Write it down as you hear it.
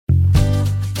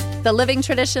The Living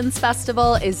Traditions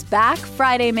Festival is back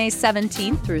Friday, May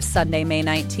 17th through Sunday, May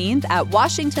 19th at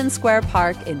Washington Square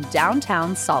Park in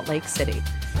downtown Salt Lake City.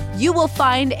 You will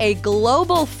find a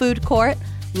global food court,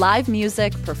 live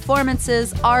music,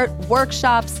 performances, art,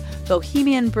 workshops,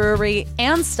 bohemian brewery,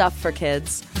 and stuff for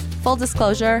kids. Full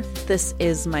disclosure, this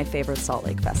is my favorite Salt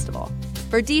Lake festival.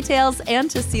 For details and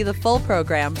to see the full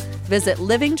program, visit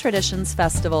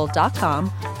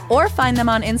livingtraditionsfestival.com or find them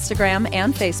on Instagram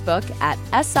and Facebook at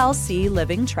SLC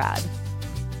Living Trad.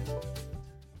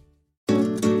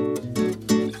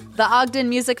 The Ogden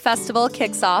Music Festival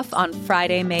kicks off on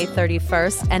Friday, May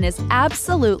 31st and is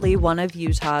absolutely one of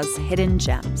Utah's hidden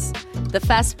gems. The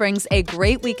fest brings a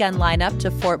great weekend lineup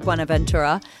to Fort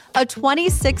Buenaventura, a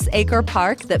 26-acre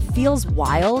park that feels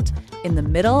wild in the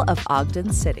middle of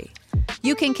Ogden City.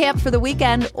 You can camp for the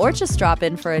weekend or just drop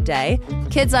in for a day.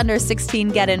 Kids under 16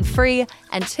 get in free,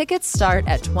 and tickets start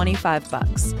at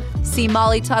 $25. See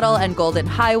Molly Tuttle and Golden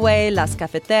Highway, Las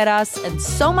Cafeteras, and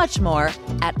so much more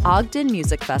at Ogden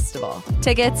Music Festival.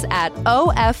 Tickets at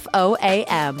ofoam.org.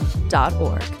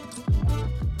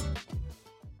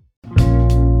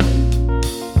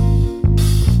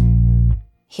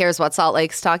 Here's what Salt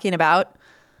Lake's talking about.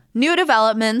 New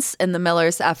developments in the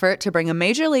Millers' effort to bring a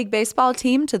Major League Baseball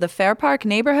team to the Fairpark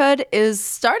neighborhood is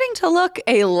starting to look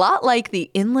a lot like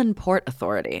the Inland Port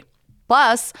Authority.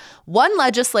 Plus, one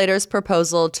legislator's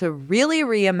proposal to really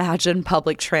reimagine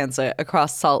public transit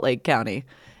across Salt Lake County.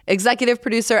 Executive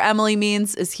producer Emily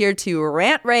Means is here to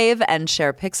rant, rave, and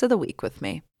share picks of the week with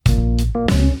me.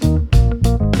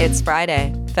 It's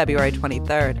Friday, February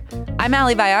 23rd. I'm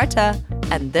Ali Vallarta,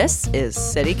 and this is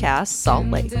CityCast Salt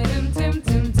Lake.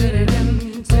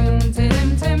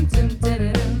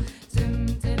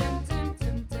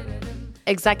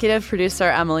 Executive producer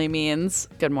Emily Means,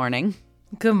 good morning.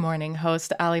 Good morning,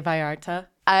 host Ali Vallarta.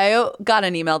 I got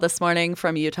an email this morning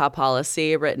from Utah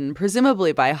Policy written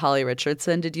presumably by Holly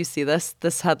Richardson. Did you see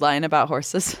this headline about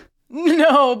horses?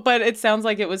 No, but it sounds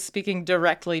like it was speaking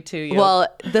directly to you. Well,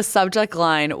 the subject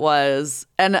line was,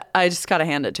 and I just got to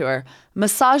hand it to her,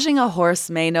 massaging a horse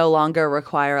may no longer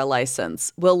require a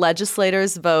license. Will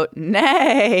legislators vote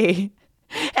nay?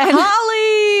 And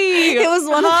Holly! It was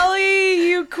one Holly,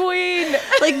 you queen!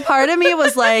 Like, part of me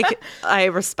was like, I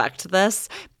respect this.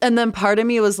 And then part of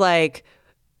me was like,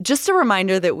 just a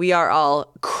reminder that we are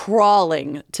all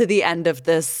crawling to the end of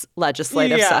this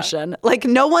legislative session. Like,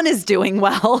 no one is doing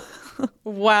well.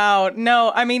 Wow.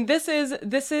 No, I mean, this is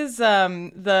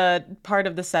the part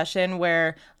of the session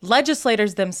where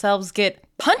legislators themselves get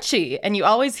punchy. And you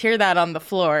always hear that on the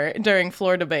floor during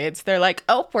floor debates. They're like,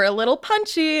 oh, we're a little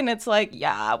punchy. And it's like,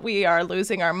 yeah, we are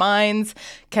losing our minds.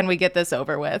 Can we get this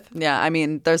over with? Yeah, I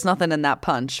mean, there's nothing in that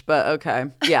punch, but okay.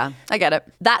 Yeah, I get it.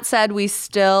 That said, we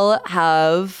still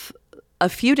have a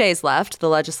few days left. The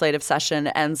legislative session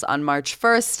ends on March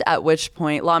 1st, at which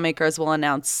point lawmakers will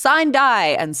announce sign die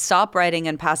and stop writing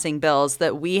and passing bills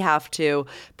that we have to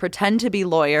pretend to be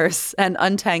lawyers and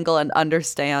untangle and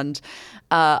understand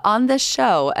on this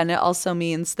show. And it also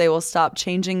means they will stop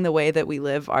changing the way that we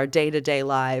live our day-to-day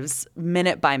lives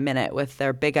minute by minute with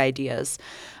their big ideas.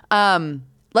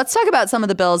 Let's talk about some of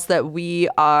the bills that we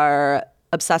are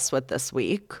obsessed with this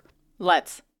week.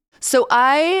 Let's. So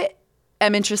I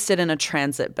am interested in a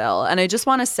transit bill. And I just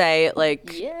want to say,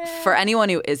 for anyone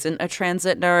who isn't a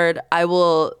transit nerd, I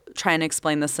will try and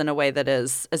explain this in a way that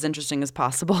is as interesting as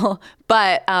possible.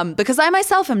 But because I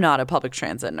myself am not a public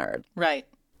transit nerd. Right.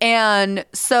 And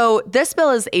so this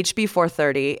bill is HB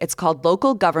 430. It's called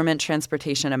Local Government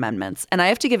Transportation Amendments. And I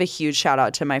have to give a huge shout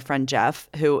out to my friend Jeff,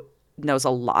 who knows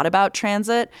a lot about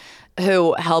transit,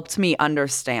 who helped me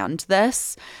understand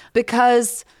this,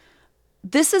 because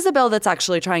this is a bill that's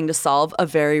actually trying to solve a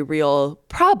very real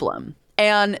problem.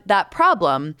 And that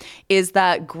problem is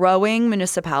that growing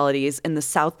municipalities in the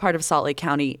south part of Salt Lake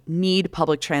County need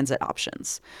public transit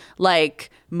options. Like,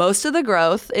 most of the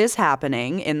growth is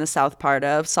happening in the south part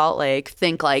of Salt Lake.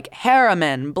 Think like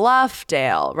Harriman,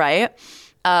 Bluffdale, right?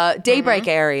 Daybreak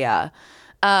area.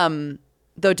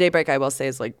 Though Daybreak, I will say,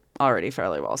 is like already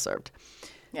fairly well served.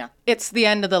 Yeah. It's the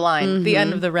end of the line, the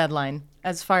end of the red line,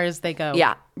 as far as they go.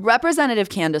 Yeah. Representative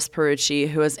Candace Perucci,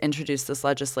 who has introduced this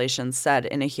legislation, said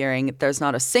in a hearing, there's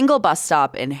not a single bus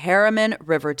stop in Harriman,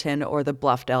 Riverton, or the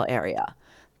Bluffdale area.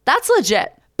 That's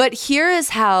legit. But here is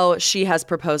how she has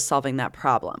proposed solving that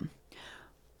problem.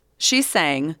 She's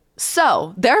saying,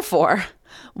 so, therefore,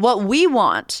 what we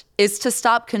want is to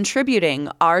stop contributing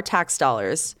our tax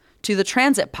dollars to the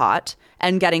transit pot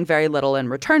and getting very little in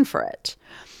return for it.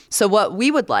 So what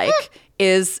we would like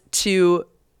is to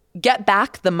get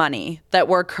back the money that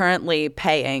we're currently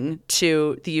paying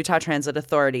to the Utah Transit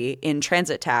Authority in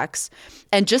transit tax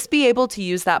and just be able to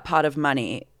use that pot of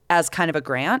money as kind of a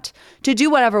grant to do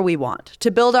whatever we want,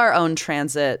 to build our own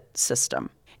transit system.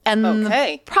 And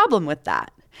the problem with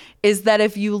that is that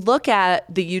if you look at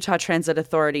the Utah Transit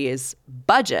Authority's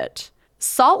budget,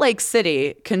 Salt Lake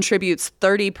City contributes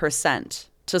 30%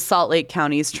 to Salt Lake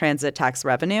County's transit tax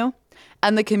revenue,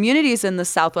 and the communities in the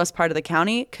southwest part of the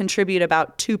county contribute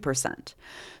about 2%.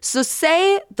 So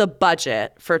say the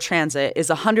budget for transit is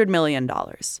 $100 million.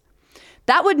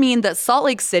 That would mean that Salt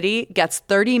Lake City gets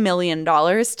 $30 million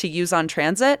to use on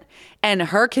transit, and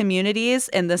her communities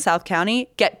in the South County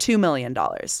get $2 million.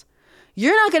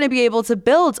 You're not going to be able to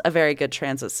build a very good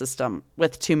transit system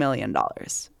with $2 million,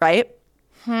 right?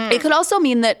 It could also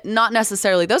mean that not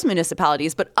necessarily those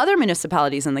municipalities, but other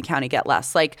municipalities in the county get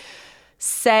less. Like,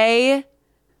 say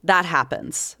that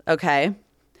happens, okay?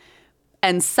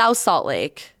 And South Salt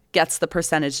Lake gets the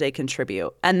percentage they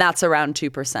contribute, and that's around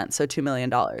 2%, so $2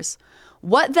 million.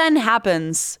 What then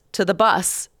happens to the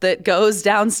bus that goes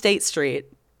down State Street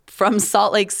from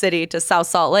Salt Lake City to South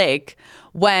Salt Lake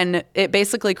when it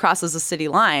basically crosses a city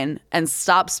line and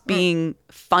stops being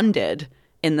funded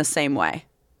in the same way?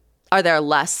 Are there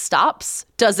less stops?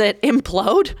 Does it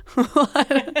implode?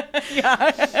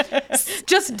 Yeah.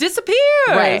 Just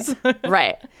disappears.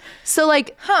 Right. So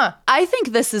I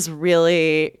think this is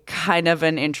really kind of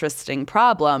an interesting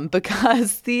problem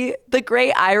because the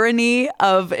great irony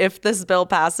of if this bill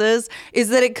passes is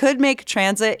that it could make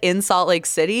transit in Salt Lake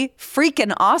City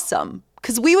freaking awesome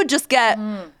because we would just get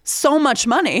so much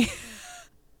money.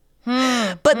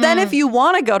 But then if you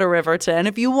want to go to Riverton,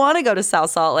 if you want to go to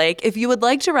South Salt Lake, if you would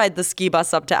like to ride the ski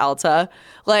bus up to Alta,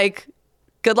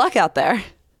 good luck out there.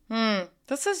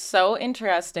 This is so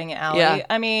interesting, Allie. Yeah.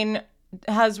 I mean,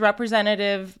 has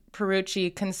Representative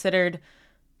Perucci considered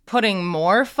putting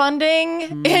more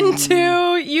funding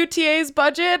into UTA's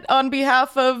budget on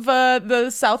behalf of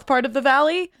the south part of the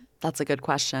valley? That's a good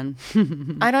question.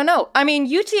 I don't know. I mean,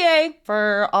 UTA,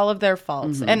 for all of their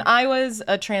faults, and I was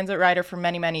a transit rider for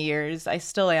many, many years. I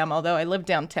still am, although I live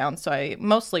downtown, so I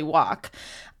mostly walk.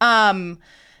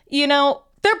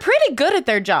 They're pretty good at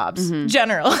their jobs,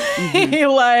 generally.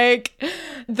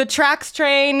 The TRAX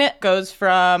train goes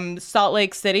from Salt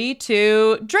Lake City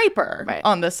to Draper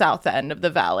on the south end of the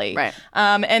valley. Right.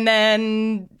 And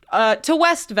then to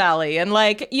West Valley. And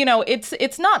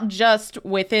it's not just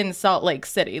within Salt Lake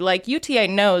City. UTA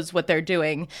knows what they're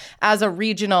doing as a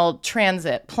regional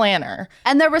transit planner.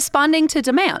 And they're responding to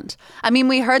demand. I mean,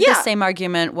 we heard the same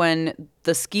argument when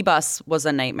the ski bus was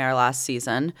a nightmare last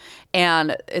season.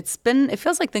 And it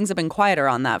feels like things have been quieter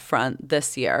on that front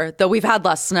this year, though we've had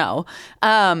less snow.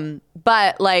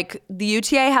 But the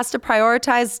UTA has to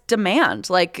prioritize demand.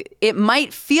 It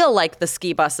might feel like the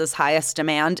ski bus is highest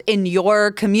demand in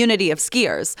your community of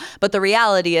skiers. But the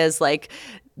reality is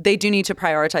they do need to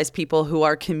prioritize people who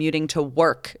are commuting to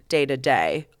work day to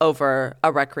day over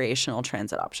a recreational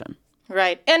transit option.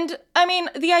 Right. And I mean,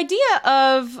 the idea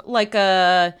of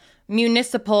a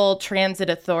municipal transit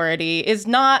authority is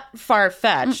not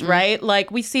far-fetched,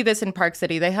 right? We see this in Park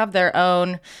City. They have their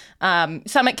own,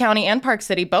 Summit County and Park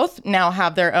City both now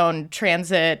have their own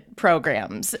transit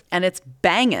programs. And it's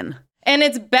banging.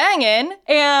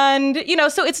 And,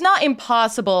 so it's not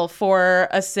impossible for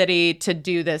a city to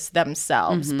do this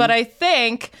themselves. But I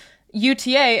think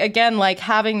UTA, again,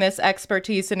 having this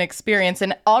expertise and experience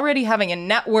and already having a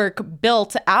network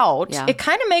built out, it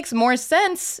kind of makes more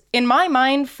sense in my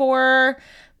mind for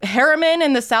Harriman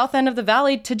and the south end of the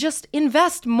valley to just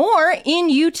invest more in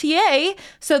UTA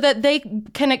so that they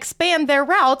can expand their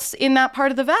routes in that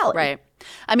part of the valley. Right.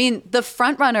 I mean, the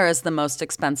front runner is the most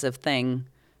expensive thing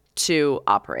to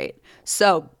operate.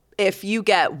 So if you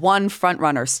get one front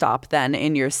runner stop then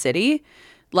in your city,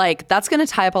 that's going to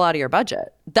tie up a lot of your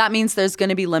budget. That means there's going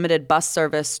to be limited bus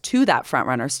service to that front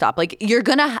runner stop. You're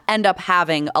going to end up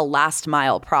having a last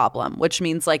mile problem, which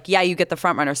means you get the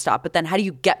front runner stop, but then how do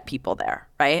you get people there,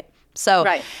 right? So,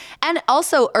 and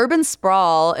also urban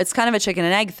sprawl, it's kind of a chicken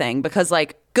and egg thing because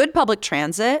good public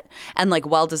transit and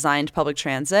well-designed public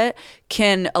transit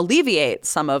can alleviate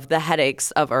some of the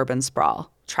headaches of urban sprawl.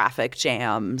 Traffic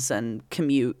jams and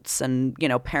commutes and,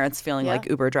 parents feeling like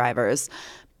Uber drivers.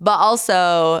 But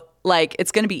also,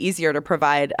 it's going to be easier to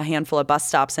provide a handful of bus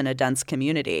stops in a dense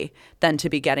community than to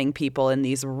be getting people in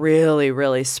these really,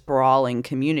 really sprawling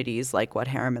communities like what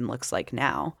Harriman looks like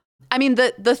now. I mean,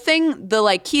 the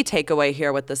key takeaway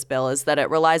here with this bill is that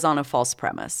it relies on a false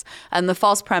premise. And the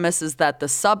false premise is that the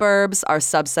suburbs are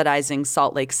subsidizing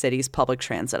Salt Lake City's public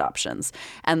transit options.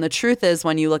 And the truth is,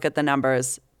 when you look at the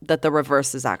numbers, that the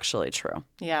reverse is actually true.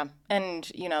 Yeah.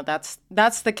 And,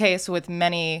 that's the case with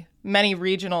many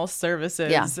regional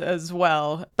services as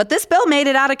well. But this bill made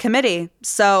it out of committee.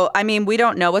 So, I mean, we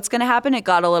don't know what's going to happen. It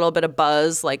got a little bit of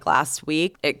buzz like last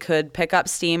week. It could pick up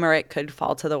steam or it could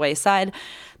fall to the wayside.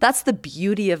 That's the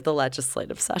beauty of the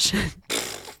legislative session.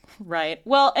 Right.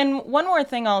 Well, and one more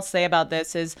thing I'll say about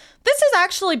this is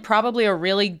actually probably a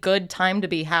really good time to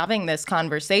be having this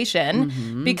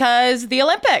conversation because the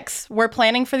Olympics, we're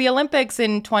planning for the Olympics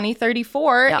in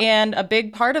 2034. Yep. And a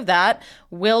big part of that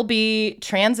will be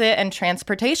transit and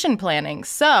transportation planning.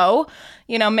 So,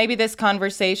 maybe this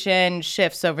conversation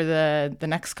shifts over the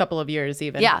next couple of years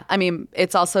even. Yeah. I mean,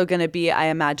 it's also going to be, I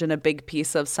imagine, a big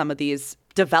piece of some of these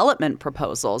development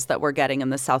proposals that we're getting in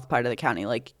the south part of the county,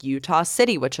 like Utah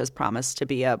City, which has promised to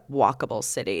be a walkable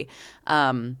city,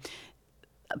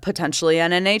 potentially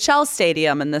an NHL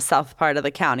stadium in the south part of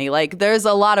the county. Like, there's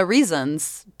a lot of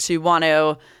reasons to want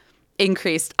to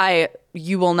increase.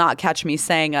 You will not catch me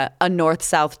saying a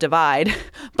north-south divide,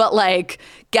 but like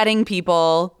getting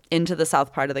people into the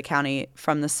south part of the county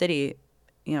from the city,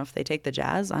 if they take the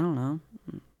Jazz, I don't know.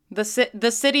 The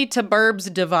city to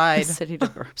Burbs divide. The city to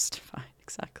Burbs divide.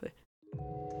 Exactly.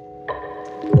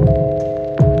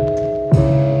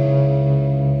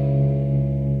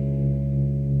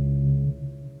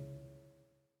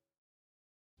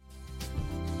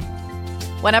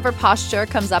 Whenever posture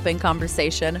comes up in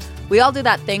conversation, we all do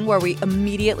that thing where we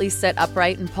immediately sit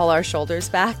upright and pull our shoulders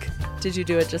back. Did you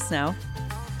do it just now?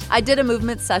 I did a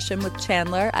movement session with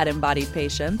Chandler at Embodied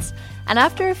Patience, and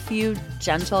after a few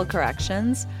gentle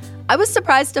corrections, I was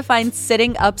surprised to find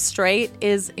sitting up straight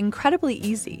is incredibly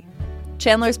easy.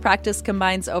 Chandler's practice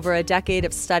combines over a decade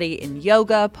of study in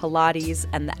yoga, Pilates,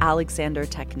 and the Alexander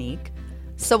technique.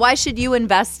 So why should you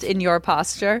invest in your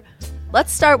posture?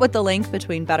 Let's start with the link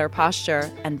between better posture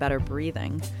and better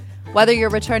breathing. Whether you're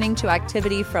returning to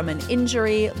activity from an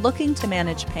injury, looking to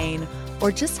manage pain,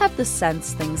 or just have the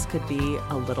sense things could be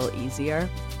a little easier,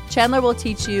 Chandler will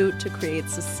teach you to create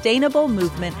sustainable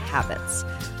movement habits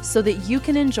so that you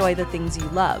can enjoy the things you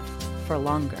love for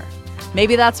longer.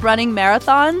 Maybe that's running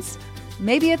marathons.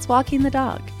 Maybe it's walking the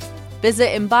dog. Visit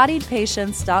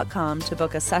embodiedpatience.com to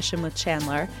book a session with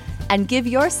Chandler and give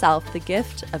yourself the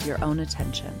gift of your own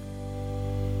attention.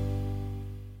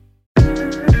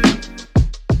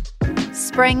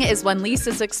 Spring is when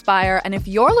leases expire, and if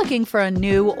you're looking for a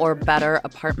new or better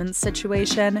apartment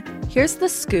situation, here's the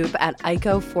scoop at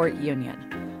ICO Fort Union.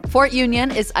 Fort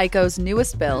Union is ICO's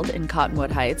newest build in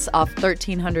Cottonwood Heights off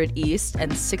 1300 East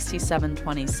and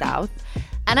 6720 South.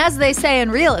 And as they say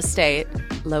in real estate,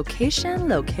 location,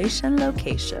 location,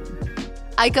 location.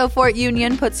 ICO Fort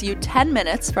Union puts you 10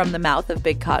 minutes from the mouth of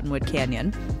Big Cottonwood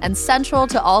Canyon and central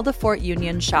to all the Fort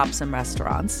Union shops and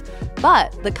restaurants.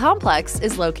 But the complex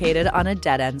is located on a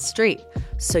dead-end street,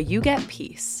 so you get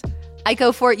peace.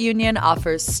 ICO Fort Union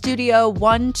offers studio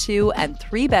 1, 2, and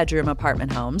 3-bedroom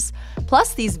apartment homes,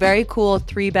 plus these very cool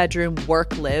 3-bedroom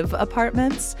work-live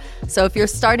apartments. So if you're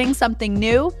starting something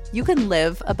new, you can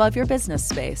live above your business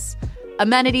space.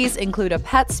 Amenities include a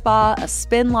pet spa, a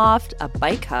spin loft, a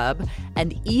bike hub,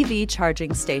 and EV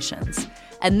charging stations.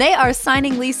 And they are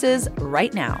signing leases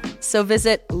right now. So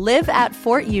visit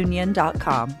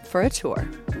liveatfortunion.com for a tour.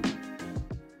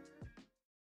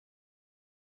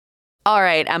 All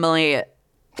right, Emily,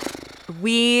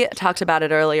 we talked about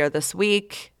it earlier this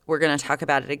week. We're going to talk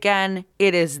about it again.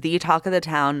 It is the talk of the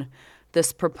town.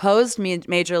 This proposed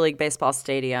Major League Baseball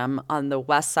stadium on the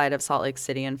west side of Salt Lake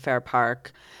City in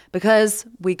Fairpark, because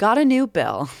we got a new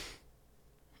bill.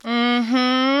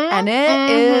 And it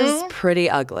is pretty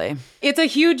ugly. It's a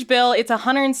huge bill. It's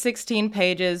 116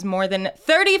 pages, more than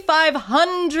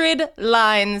 3,500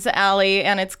 lines, Allie,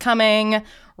 and it's coming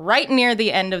right near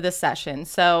the end of the session.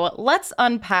 So let's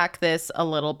unpack this a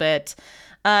little bit.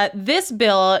 This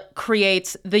bill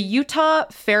creates the Utah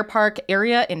Fairpark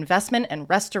Area Investment and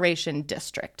Restoration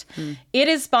District. It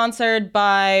is sponsored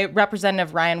by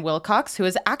Representative Ryan Wilcox, who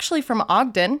is actually from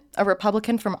Ogden, a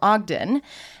Republican from Ogden.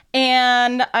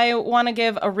 And I want to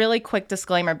give a really quick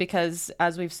disclaimer because,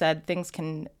 as we've said, things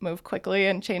can move quickly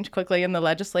and change quickly in the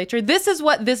legislature. This is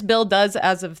what this bill does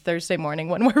as of Thursday morning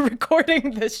when we're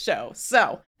recording this show.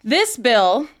 So this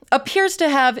bill appears to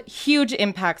have huge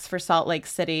impacts for Salt Lake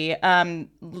City.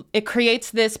 It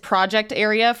creates this project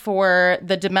area for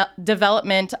the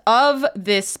development of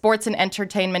this sports and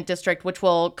entertainment district, which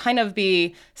will kind of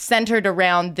be centered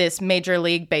around this Major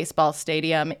League Baseball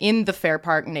stadium in the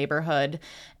Fairpark neighborhood.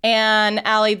 And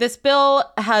Allie, this bill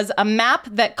has a map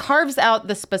that carves out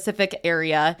the specific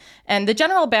area, and the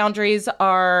general boundaries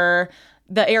are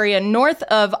the area north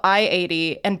of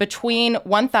I-80 and between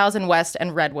 1000 West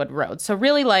and Redwood Road. So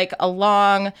really like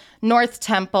along North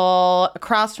Temple,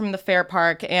 across from the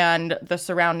Fairpark and the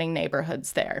surrounding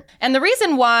neighborhoods there. And the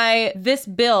reason why this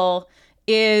bill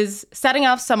is setting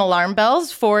off some alarm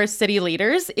bells for city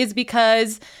leaders is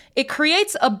because it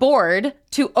creates a board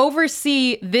to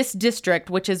oversee this district,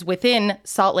 which is within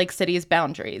Salt Lake City's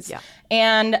boundaries. Yeah.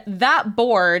 And that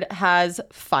board has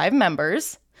 5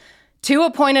 members, 2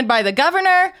 appointed by the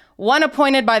governor, 1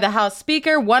 appointed by the House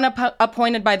Speaker, 1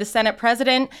 appointed by the Senate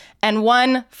President, and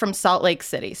 1 from Salt Lake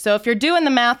City. So if you're doing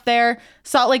the math there,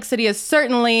 Salt Lake City is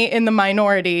certainly in the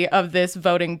minority of this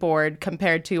voting board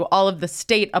compared to all of the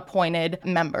state-appointed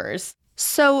members.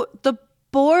 So the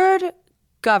board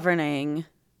governing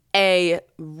a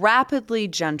rapidly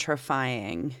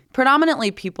gentrifying, predominantly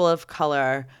people of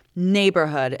color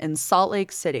neighborhood in Salt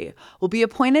Lake City will be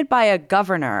appointed by a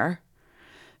governor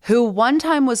who one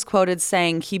time was quoted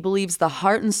saying he believes the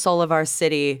heart and soul of our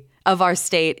city, of our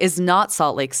state, is not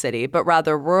Salt Lake City, but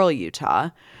rather rural Utah.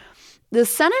 The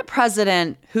Senate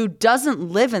president who doesn't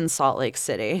live in Salt Lake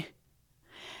City,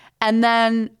 and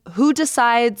then who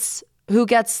decides who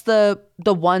gets the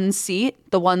one seat,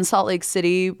 the one Salt Lake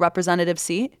City representative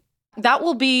seat? That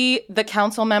will be the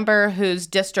council member whose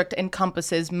district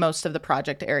encompasses most of the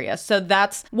project area. So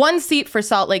that's 1 seat for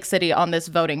Salt Lake City on this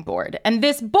voting board. And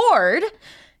this board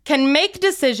can make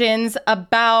decisions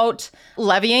about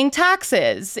levying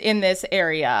taxes in this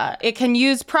area. It can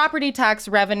use property tax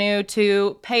revenue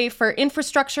to pay for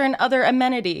infrastructure and other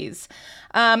amenities.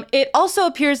 It also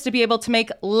appears to be able to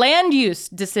make land use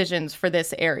decisions for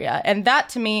this area. And that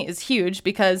to me is huge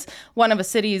because one of a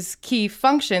city's key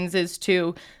functions is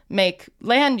to make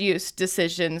land use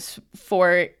decisions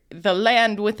for the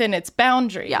land within its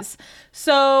boundaries. Yeah.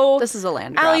 So this is a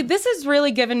land grab. Allie, this has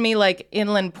really given me like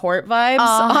inland port vibes,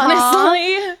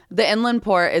 honestly. The inland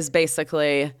port is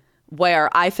basically where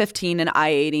I-15 and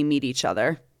I-80 meet each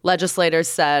other. Legislators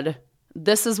said,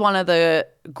 this is one of the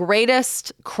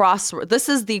greatest this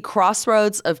is the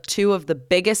crossroads of 2 of the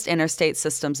biggest interstate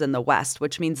systems in the West,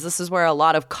 which means this is where a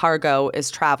lot of cargo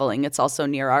is traveling. It's also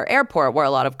near our airport where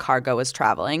a lot of cargo is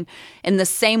traveling. In the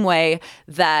same way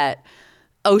that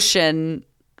ocean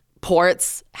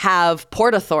ports have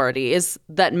port authorities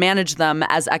that manage them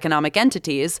as economic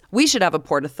entities, we should have a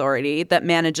port authority that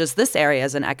manages this area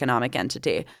as an economic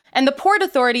entity. And the Port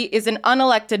Authority is an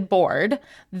unelected board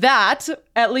that,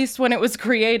 at least when it was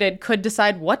created, could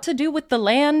decide what to do with the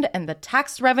land and the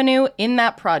tax revenue in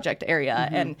that project area.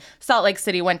 Mm-hmm. And Salt Lake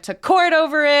City went to court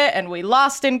over it, and we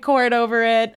lost in court over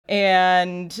it.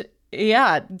 And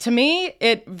yeah, to me,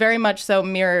 it very much so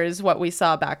mirrors what we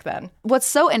saw back then. What's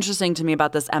so interesting to me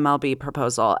about this MLB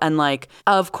proposal, and like,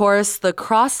 of course, the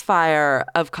crossfire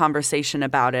of conversation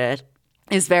about it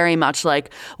is very much like,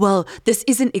 well, this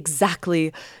isn't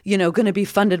exactly, going to be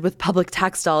funded with public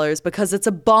tax dollars because it's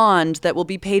a bond that will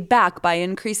be paid back by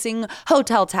increasing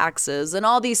hotel taxes and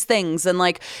all these things. And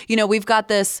like, we've got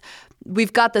this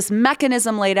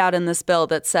mechanism laid out in this bill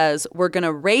that says we're going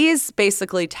to raise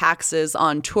basically taxes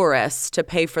on tourists to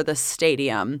pay for the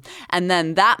stadium. And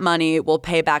then that money will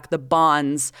pay back the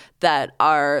bonds that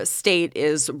our state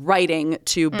is writing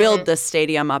to build this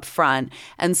stadium up front.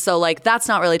 And so like, that's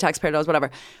not really taxpayer dollars, whatever.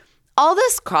 All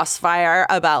this crossfire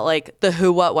about like the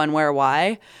who, what, when, where,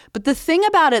 why. But the thing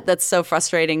about it that's so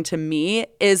frustrating to me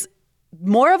is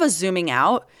more of a zooming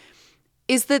out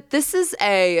is that this is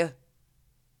an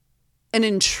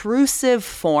intrusive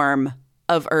form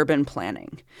of urban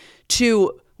planning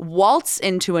to waltz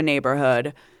into a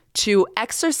neighborhood, to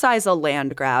exercise a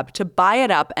land grab, to buy it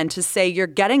up and to say, you're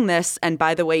getting this, and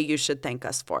by the way, you should thank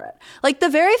us for it. Like the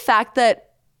very fact that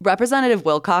Representative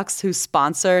Wilcox, who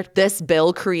sponsored this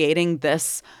bill creating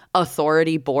this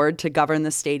authority board to govern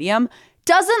the stadium,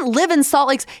 doesn't live in Salt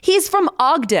Lake. He's from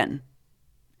Ogden.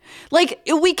 Like,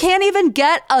 we can't even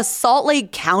get a Salt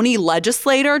Lake County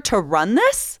legislator to run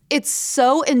this. It's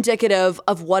so indicative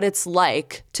of what it's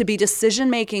like to be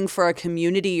decision-making for a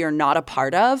community you're not a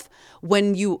part of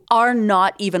when you are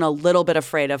not even a little bit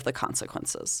afraid of the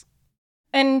consequences.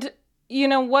 And you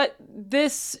know what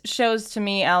this shows to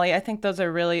me, Allie, I think those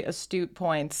are really astute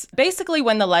points. Basically,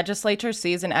 when the legislature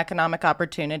sees an economic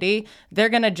opportunity, they're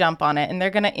going to jump on it and they're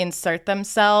going to insert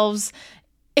themselves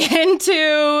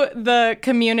into the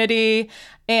community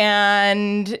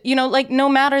and, like no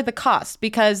matter the cost,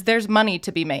 because there's money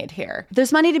to be made here.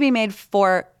 There's money to be made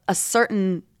for a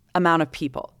certain amount of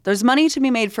people. There's money to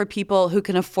be made for people who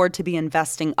can afford to be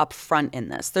investing up front in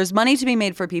this. There's money to be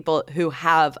made for people who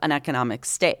have an economic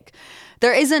stake.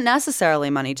 there isn't necessarily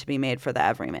money to be made for the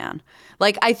everyman.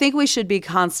 Like, I think we should be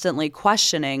constantly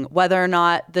questioning whether or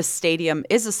not the stadium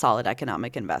is a solid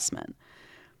economic investment.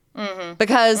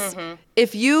 Because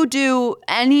if you do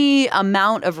any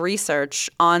amount of research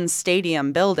on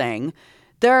stadium building,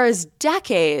 there is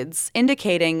decades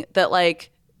indicating that,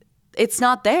 like, it's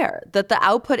not there, that the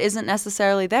output isn't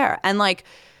necessarily there. And, like,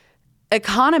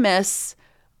 economists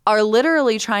are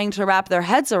literally trying to wrap their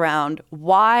heads around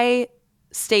why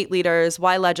state leaders,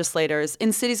 why legislators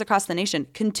in cities across the nation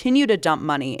continue to dump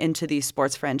money into these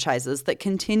sports franchises that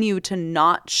continue to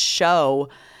not show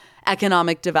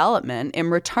economic development in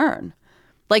return.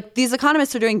 Like, these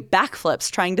economists are doing backflips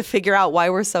trying to figure out why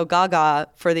we're so gaga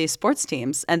for these sports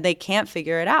teams, and they can't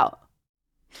figure it out.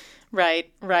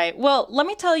 Right. Well, let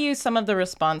me tell you some of the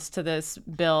response to this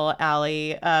bill,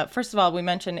 Allie. First of all, we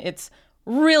mentioned it's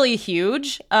really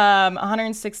huge,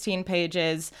 116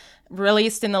 pages,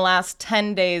 released in the last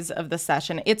 10 days of the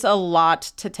session. It's a lot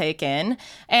to take in.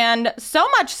 And so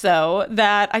much so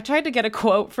that I tried to get a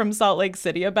quote from Salt Lake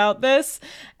City about this.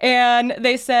 And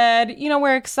they said,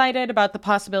 we're excited about the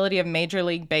possibility of Major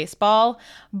League Baseball,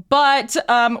 but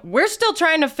we're still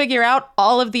trying to figure out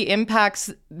all of the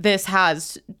impacts this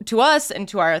has to us and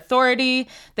to our authority.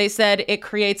 They said it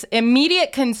creates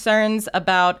immediate concerns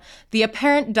about the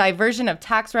apparent diversion of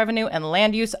tax revenue and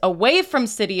land use away from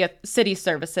city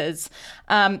services.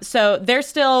 So they're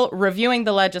still reviewing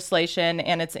the legislation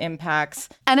and its impacts.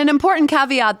 And an important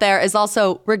caveat there is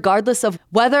also, regardless of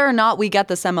whether or not we get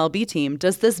this MLB team,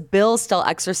 does this bill still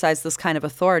exercise this kind of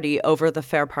authority over the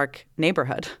Fairpark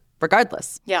neighborhood?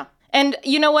 Regardless. Yeah. And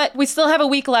you know what? We still have a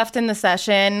week left in the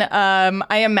session.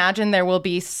 I imagine there will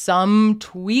be some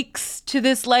tweaks to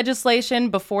this legislation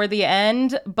before the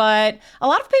end, but a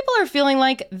lot of people are feeling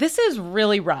like this is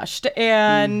really rushed,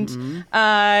 and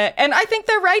I think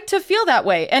they're right to feel that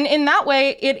way. And in that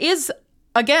way, it is,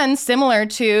 again, similar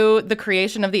to the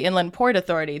creation of the Inland Port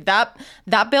Authority. That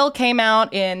bill came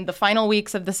out in the final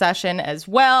weeks of the session as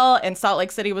well, and Salt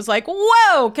Lake City was like,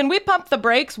 whoa, can we pump the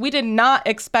brakes? We did not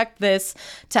expect this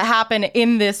to happen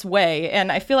in this way.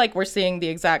 And I feel like we're seeing the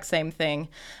exact same thing.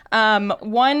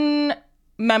 One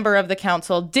member of the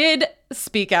council did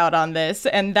speak out on this,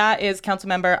 and that is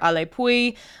Councilmember Ale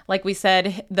Pui. Like we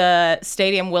said, the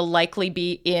stadium will likely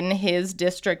be in his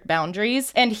district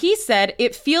boundaries. And he said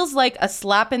it feels like a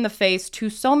slap in the face to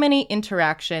so many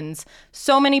interactions,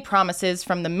 so many promises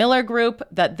from the Miller Group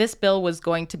that this bill was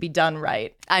going to be done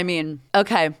right. I mean,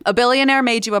 okay, a billionaire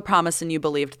made you a promise and you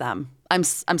believed them. I'm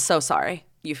so sorry.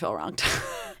 You feel wronged.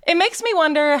 It makes me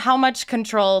wonder how much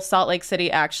control Salt Lake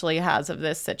City actually has of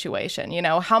this situation,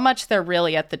 how much they're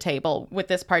really at the table with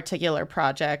this particular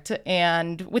project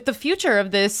and with the future of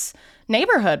this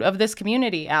neighborhood, of this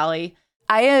community, Allie.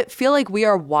 I feel like we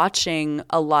are watching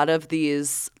a lot of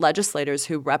these legislators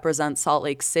who represent Salt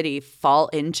Lake City fall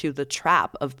into the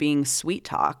trap of being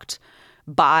sweet-talked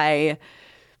by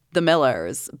the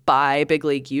Millers, by Big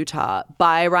League Utah,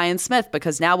 by Ryan Smith,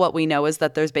 because now what we know is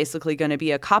that there's basically going to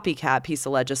be a copycat piece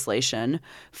of legislation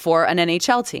for an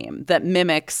NHL team that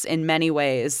mimics in many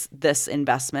ways this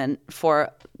investment for,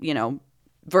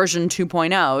 version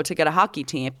 2.0 to get a hockey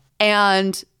team.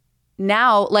 And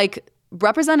now, like,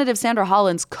 Representative Sandra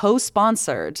Hollins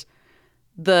co-sponsored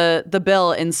the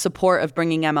bill in support of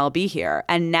bringing MLB here.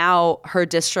 And now her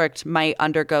district might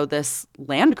undergo this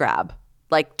land grab,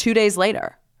 like 2 days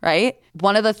later. Right?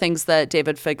 One of the things that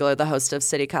David Figler, the host of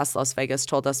CityCast Las Vegas,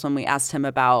 told us when we asked him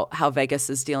about how Vegas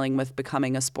is dealing with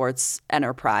becoming a sports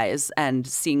enterprise and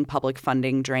seeing public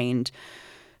funding drained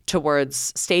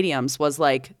towards stadiums was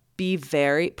like,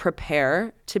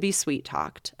 prepare to be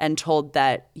sweet-talked and told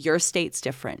that your state's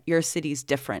different, your city's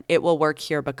different, it will work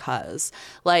here because.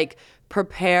 Like,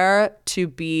 prepare to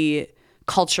be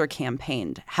culture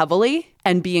campaigned heavily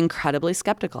and be incredibly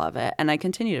skeptical of it. And I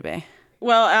continue to be.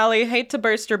 Well, Allie, hate to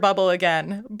burst your bubble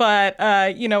again, but,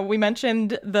 we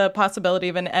mentioned the possibility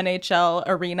of an NHL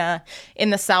arena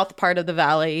in the south part of the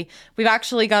valley. We've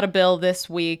actually got a bill this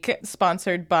week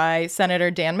sponsored by Senator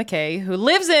Dan McKay, who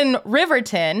lives in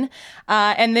Riverton.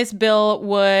 And this bill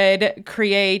would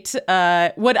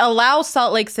allow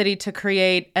Salt Lake City to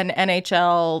create an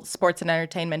NHL sports and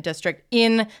entertainment district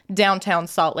in downtown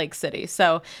Salt Lake City.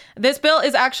 So this bill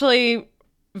is actually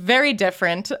very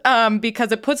different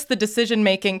because it puts the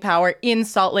decision-making power in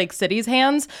Salt Lake City's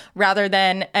hands rather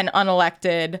than an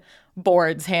unelected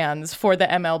board's hands for the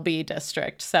MLB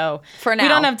district. So for now, we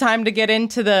don't have time to get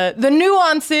into the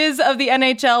nuances of the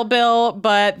NHL bill,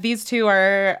 but these two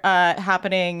are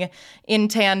happening in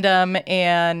tandem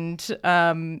and,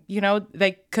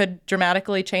 they could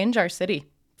dramatically change our city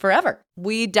forever.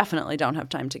 We definitely don't have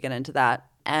time to get into that.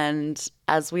 And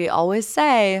as we always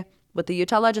say, with the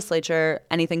Utah legislature,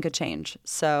 anything could change.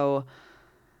 So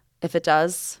if it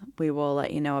does, we will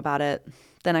let you know about it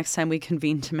the next time we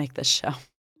convene to make this show.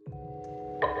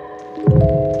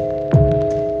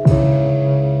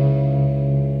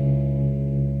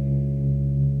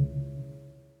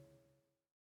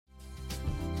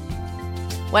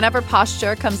 Whenever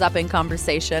posture comes up in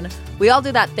conversation, we all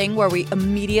do that thing where we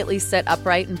immediately sit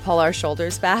upright and pull our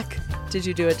shoulders back. Did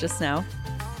you do it just now?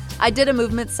 I did a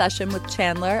movement session with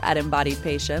Chandler at Embodied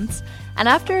Patience, and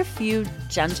after a few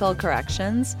gentle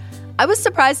corrections, I was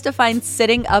surprised to find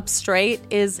sitting up straight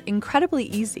is incredibly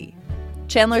easy.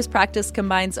 Chandler's practice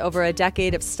combines over a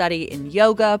decade of study in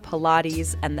yoga,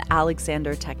 Pilates, and the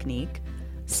Alexander technique.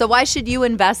 So why should you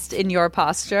invest in your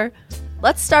posture?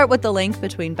 Let's start with the link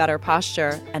between better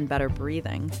posture and better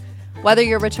breathing. Whether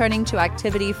you're returning to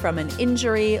activity from an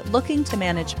injury, looking to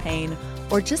manage pain,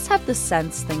 or just have the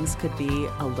sense things could be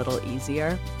a little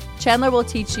easier, Chandler will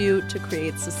teach you to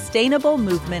create sustainable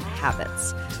movement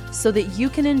habits so that you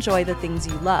can enjoy the things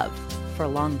you love for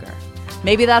longer.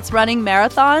 Maybe that's running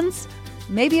marathons.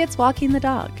 Maybe it's walking the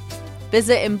dog.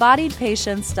 Visit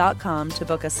embodiedpatience.com to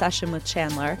book a session with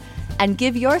Chandler and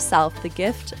give yourself the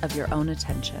gift of your own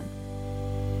attention.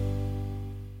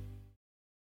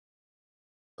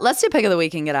 Let's do pick of the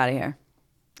week and get out of here.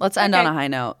 Let's end on a high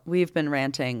note. We've been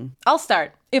ranting. I'll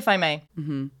start, if I may.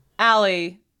 Mm-hmm.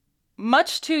 Allie,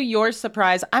 much to your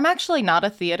surprise, I'm actually not a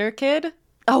theater kid.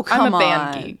 Oh, come on. I'm a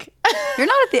band geek. You're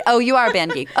not a oh, you are a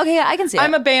band geek. Okay, yeah, I can see it.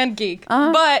 I'm a band geek.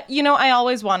 But, I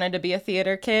always wanted to be a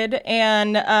theater kid.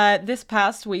 And this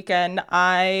past weekend,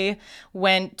 I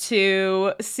went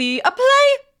to see a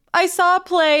play. I saw a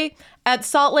play at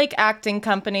Salt Lake Acting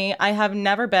Company. I have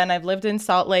never been. I've lived in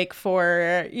Salt Lake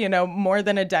for, more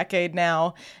than a decade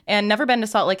now, and never been to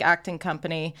Salt Lake Acting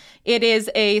Company. It is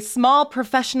a small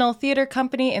professional theater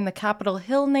company in the Capitol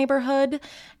Hill neighborhood,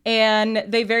 and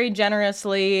they very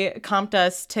generously comped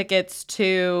us tickets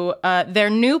to their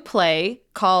new play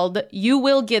called You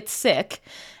Will Get Sick,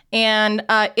 and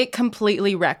it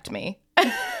completely wrecked me.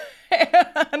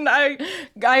 And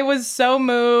I was so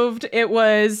moved. It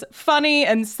was funny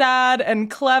and sad and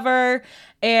clever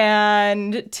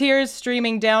and tears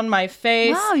streaming down my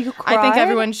face. Wow, you cried? I think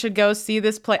everyone should go see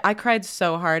this play. I cried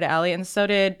so hard, Allie, and so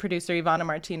did producer Ivana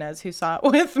Martinez, who saw it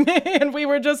with me. And we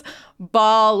were just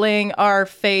bawling our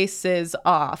faces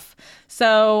off.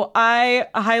 So I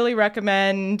highly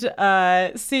recommend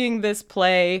seeing this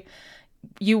play.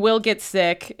 You Will Get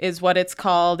Sick is what it's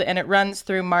called, and it runs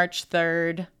through March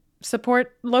 3rd.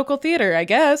 Support local theater, I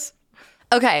guess.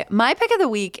 Okay, my pick of the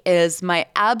week is my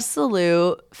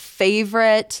absolute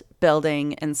favorite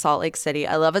building in Salt Lake City.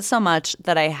 I love it so much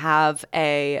that I have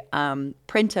a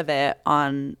print of it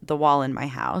on the wall in my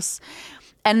house,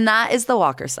 and that is the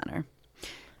Walker Center.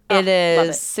 It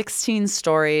is 16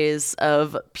 stories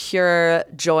of pure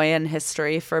joy and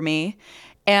history for me,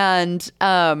 and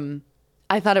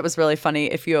I thought it was really funny.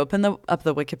 If you open up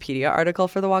the Wikipedia article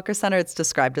for the Walker Center, it's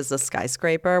described as a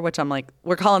skyscraper, which I'm like,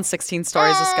 we're calling 16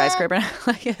 stories a skyscraper.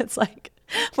 It's like,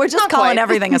 we're just calling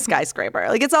everything a skyscraper.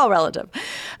 Like, it's all relative.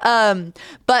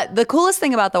 But the coolest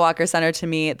thing about the Walker Center to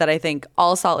me that I think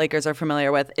all Salt Lakers are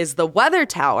familiar with is the weather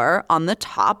tower on the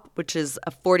top, which is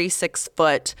a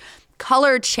 46-foot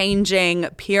color-changing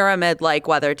pyramid-like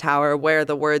weather tower where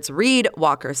the words read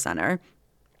Walker Center.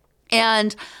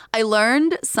 And I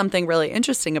learned something really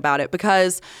interesting about it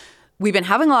because we've been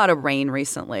having a lot of rain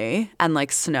recently and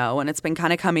like snow, and it's been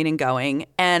kind of coming and going.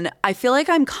 And I feel like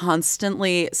I'm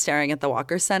constantly staring at the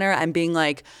Walker Center and being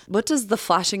like, what does the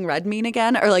flashing red mean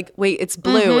again? Or like, wait, it's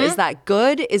blue. Is that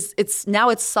good? Now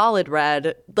it's solid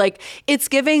red. Like, it's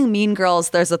giving Mean Girls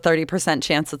there's a 30%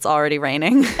 chance it's already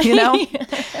raining,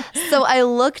 So I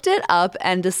looked it up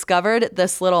and discovered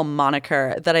this little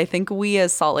moniker that I think we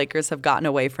as Salt Lakers have gotten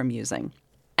away from using.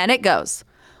 And it goes,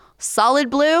 solid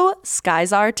blue,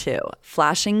 skies are too.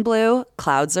 Flashing blue,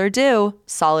 clouds are due.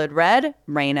 Solid red,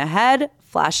 rain ahead.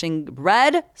 Flashing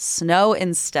red, snow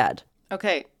instead.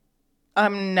 Okay.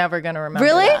 I'm never going to remember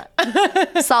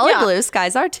that. Solid blue,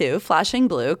 skies are too. Flashing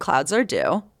blue, clouds are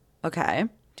due. Okay.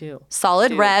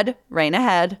 Solid red, rain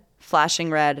ahead. Flashing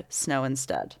red, snow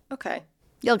instead. Okay.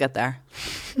 You'll get there.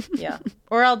 Yeah.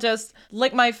 Or I'll just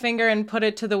lick my finger and put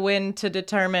it to the wind to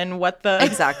determine what the...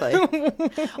 Exactly.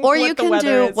 Or you can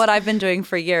do what I've been doing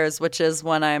for years, which is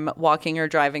when I'm walking or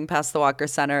driving past the Walker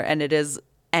Center and it is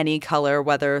any color,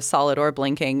 whether solid or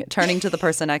blinking, turning to the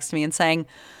person next to me and saying,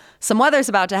 some weather's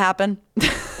about to happen.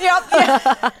 Yep.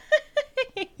 Yeah.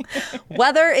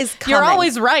 Weather is coming. You're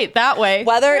always right that way.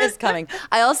 Weather is coming.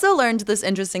 I also learned this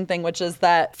interesting thing, which is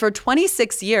that for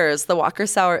 26 years, the Walker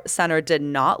Center did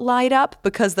not light up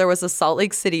because there was a Salt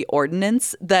Lake City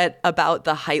ordinance that about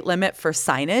the height limit for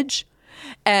signage.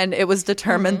 And it was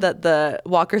determined that the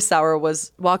Walker Tower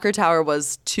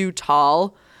was too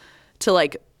tall to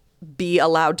like be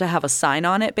allowed to have a sign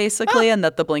on it, basically, and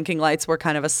that the blinking lights were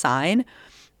kind of a sign.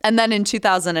 And then in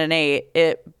 2008,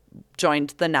 it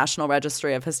joined the National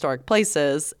Registry of Historic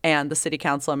Places, and the city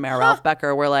council and Mayor Ralph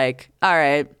Becker were like, all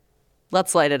right,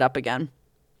 let's light it up again.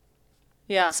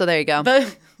 Yeah. So there you go.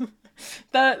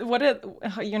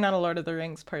 You're not a Lord of the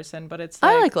Rings person, but it's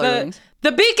like, I like Lord of the Rings.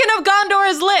 The beacon of Gondor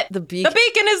is lit. The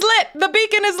beacon is lit. The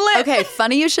beacon is lit. Okay,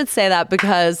 funny you should say that,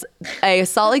 because a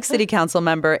Salt Lake City council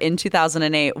member in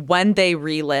 2008, when they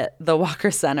relit the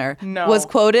Walker Center, was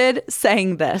quoted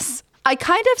saying this: I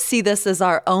kind of see this as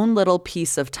our own little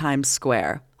piece of Times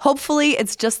Square. Hopefully,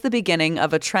 it's just the beginning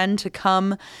of a trend to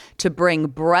come to bring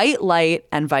bright light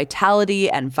and vitality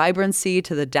and vibrancy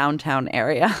to the downtown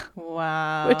area.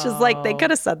 Wow. Which is like, they could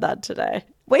have said that today.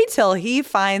 Wait till he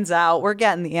finds out we're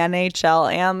getting the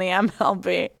NHL and the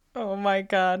MLB. Oh my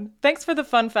God. Thanks for the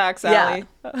fun facts, Allie.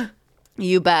 Yeah.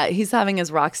 You bet. He's having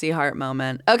his Roxy Hart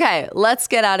moment. Okay, let's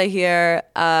get out of here.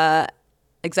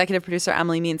 Executive producer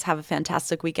Emily Means, have a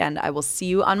fantastic weekend. I will see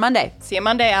you on Monday. See you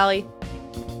Monday, Allie.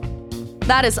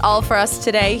 That is all for us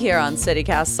today here on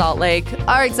CityCast Salt Lake.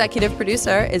 Our executive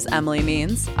producer is Emily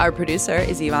Means. Our producer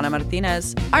is Ivana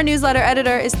Martinez. Our newsletter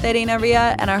editor is Terina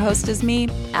Ria. And our host is me,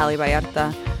 Ali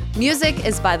Vallarta. Music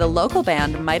is by the local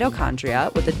band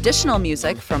Mitochondria, with additional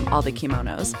music from All the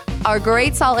Kimonos. Our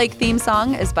Great Salt Lake theme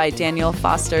song is by Daniel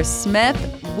Foster Smith.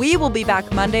 We will be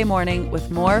back Monday morning with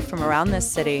more from around this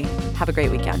city. Have a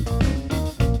great weekend.